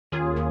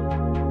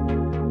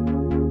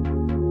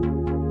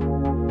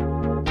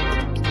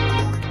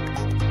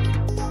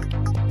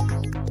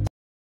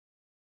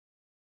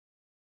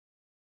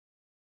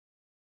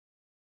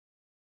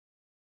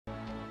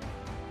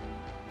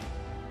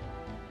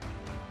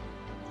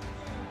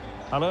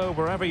Hello,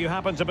 wherever you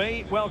happen to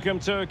be. Welcome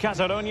to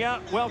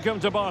Catalonia. Welcome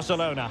to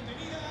Barcelona.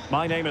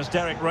 My name is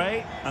Derek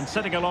Ray, and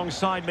sitting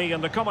alongside me in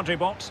the commentary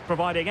box,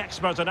 providing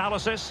expert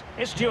analysis,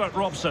 is Stuart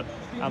Robson.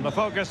 And the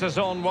focus is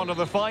on one of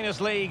the finest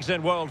leagues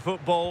in world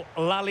football,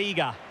 La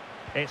Liga.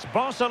 It's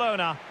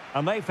Barcelona,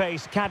 and they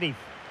face Cadiz.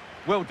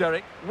 Well,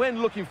 Derek, when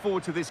looking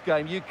forward to this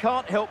game, you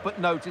can't help but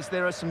notice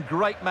there are some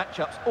great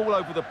matchups all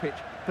over the pitch,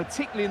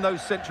 particularly in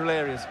those central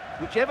areas.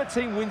 Whichever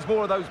team wins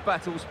more of those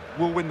battles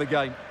will win the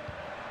game.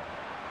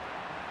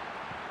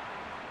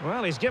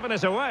 Well, he's given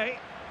us away.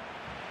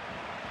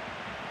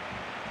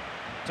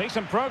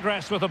 Decent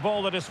progress with the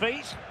ball at his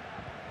feet.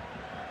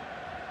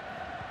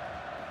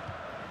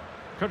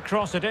 Could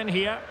cross it in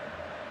here.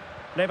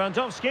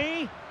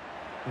 Lewandowski.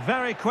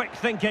 Very quick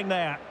thinking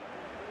there.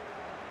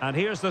 And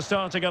here's the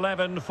starting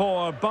 11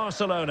 for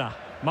Barcelona.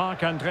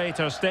 Marc-Andre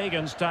ter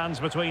Stegen stands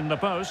between the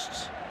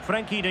posts.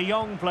 Frenkie de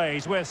Jong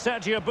plays with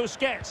Sergio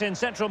Busquets in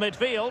central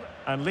midfield.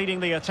 And leading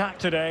the attack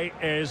today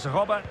is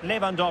Robert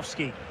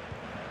Lewandowski.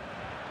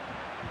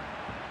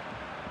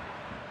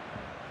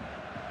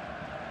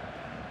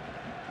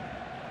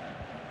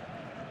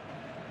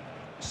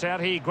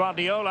 Sergio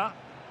Guardiola.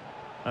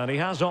 And he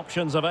has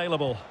options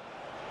available.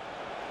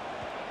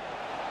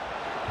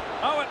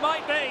 Oh, it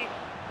might be.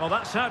 Well,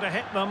 that's how to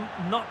hit them.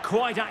 Not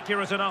quite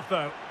accurate enough,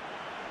 though.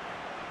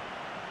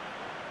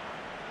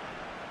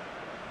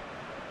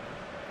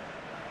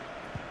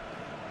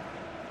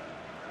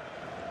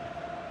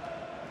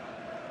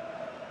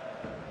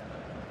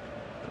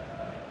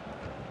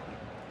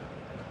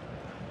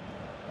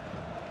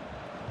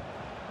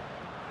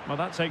 Well,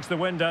 that takes the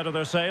wind out of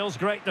their sails.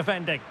 Great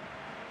defending.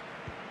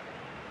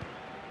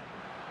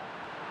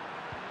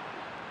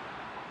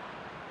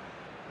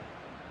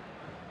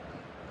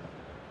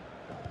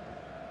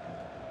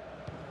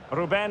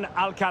 Ruben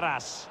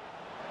Alcaraz.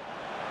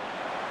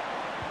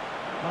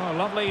 Oh,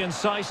 lovely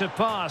incisive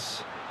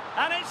pass.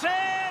 And it's in!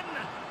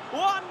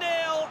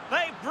 1-0.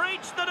 They've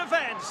breached the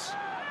defence.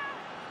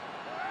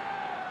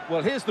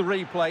 Well, here's the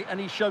replay,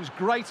 and he shows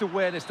great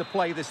awareness to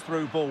play this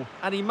through ball.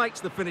 And he makes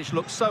the finish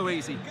look so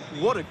easy.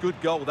 What a good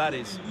goal that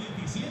is.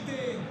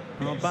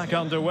 Well, back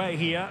underway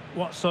here.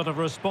 What sort of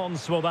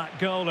response will that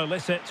goal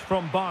elicit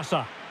from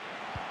Barca?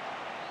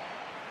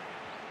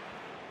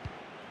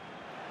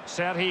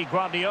 Sergio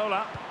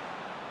Guardiola.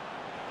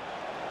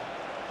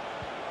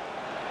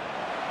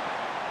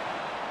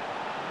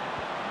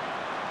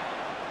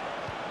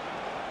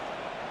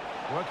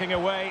 Working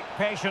away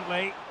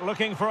patiently,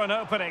 looking for an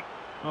opening.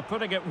 Well,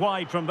 putting it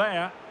wide from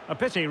there. A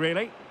pity,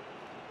 really.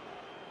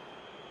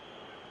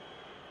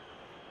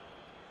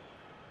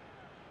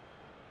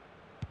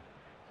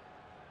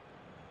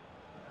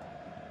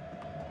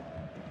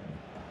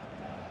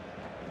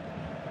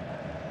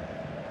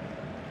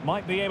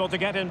 Might be able to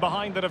get in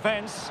behind the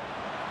defence.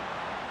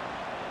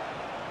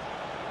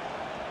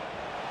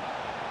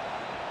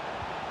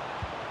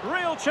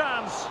 Real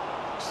chance.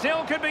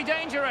 Still could be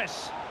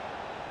dangerous.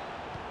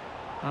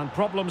 And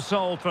problem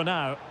solved for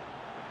now.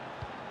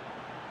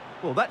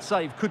 Well, that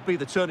save could be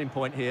the turning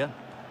point here,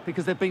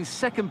 because they've been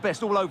second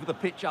best all over the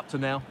pitch up to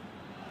now.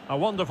 A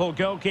wonderful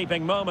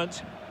goalkeeping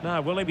moment.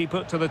 Now, will he be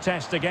put to the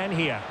test again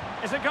here?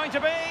 Is it going to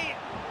be?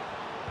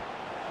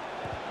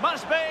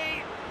 Must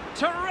be.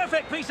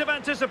 Terrific piece of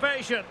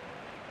anticipation.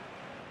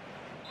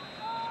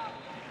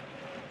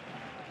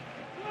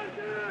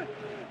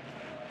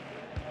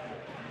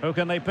 Who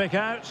can they pick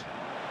out?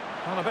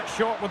 Well, a bit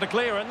short with the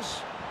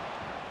clearance.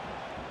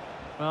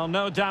 Well,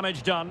 no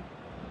damage done.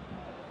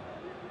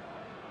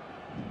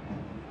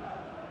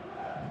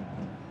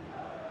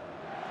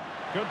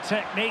 Good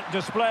technique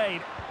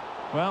displayed.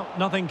 Well,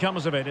 nothing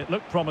comes of it. It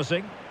looked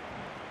promising.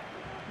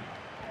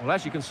 Well,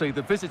 as you can see,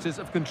 the visitors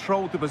have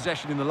controlled the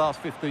possession in the last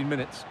 15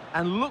 minutes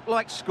and look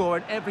like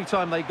scoring every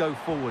time they go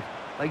forward.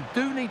 They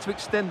do need to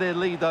extend their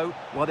lead, though,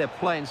 while they're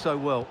playing so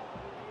well.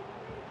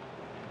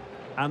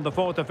 And the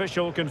fourth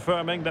official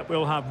confirming that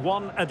we'll have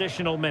one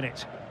additional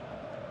minute.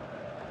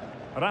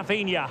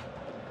 Rafinha.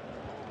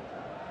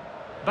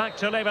 Back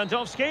to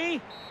Lewandowski.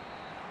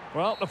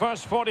 Well, the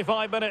first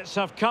 45 minutes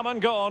have come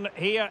and gone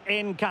here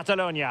in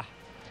Catalonia.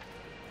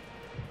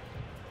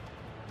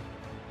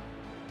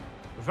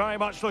 Very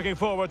much looking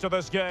forward to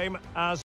this game as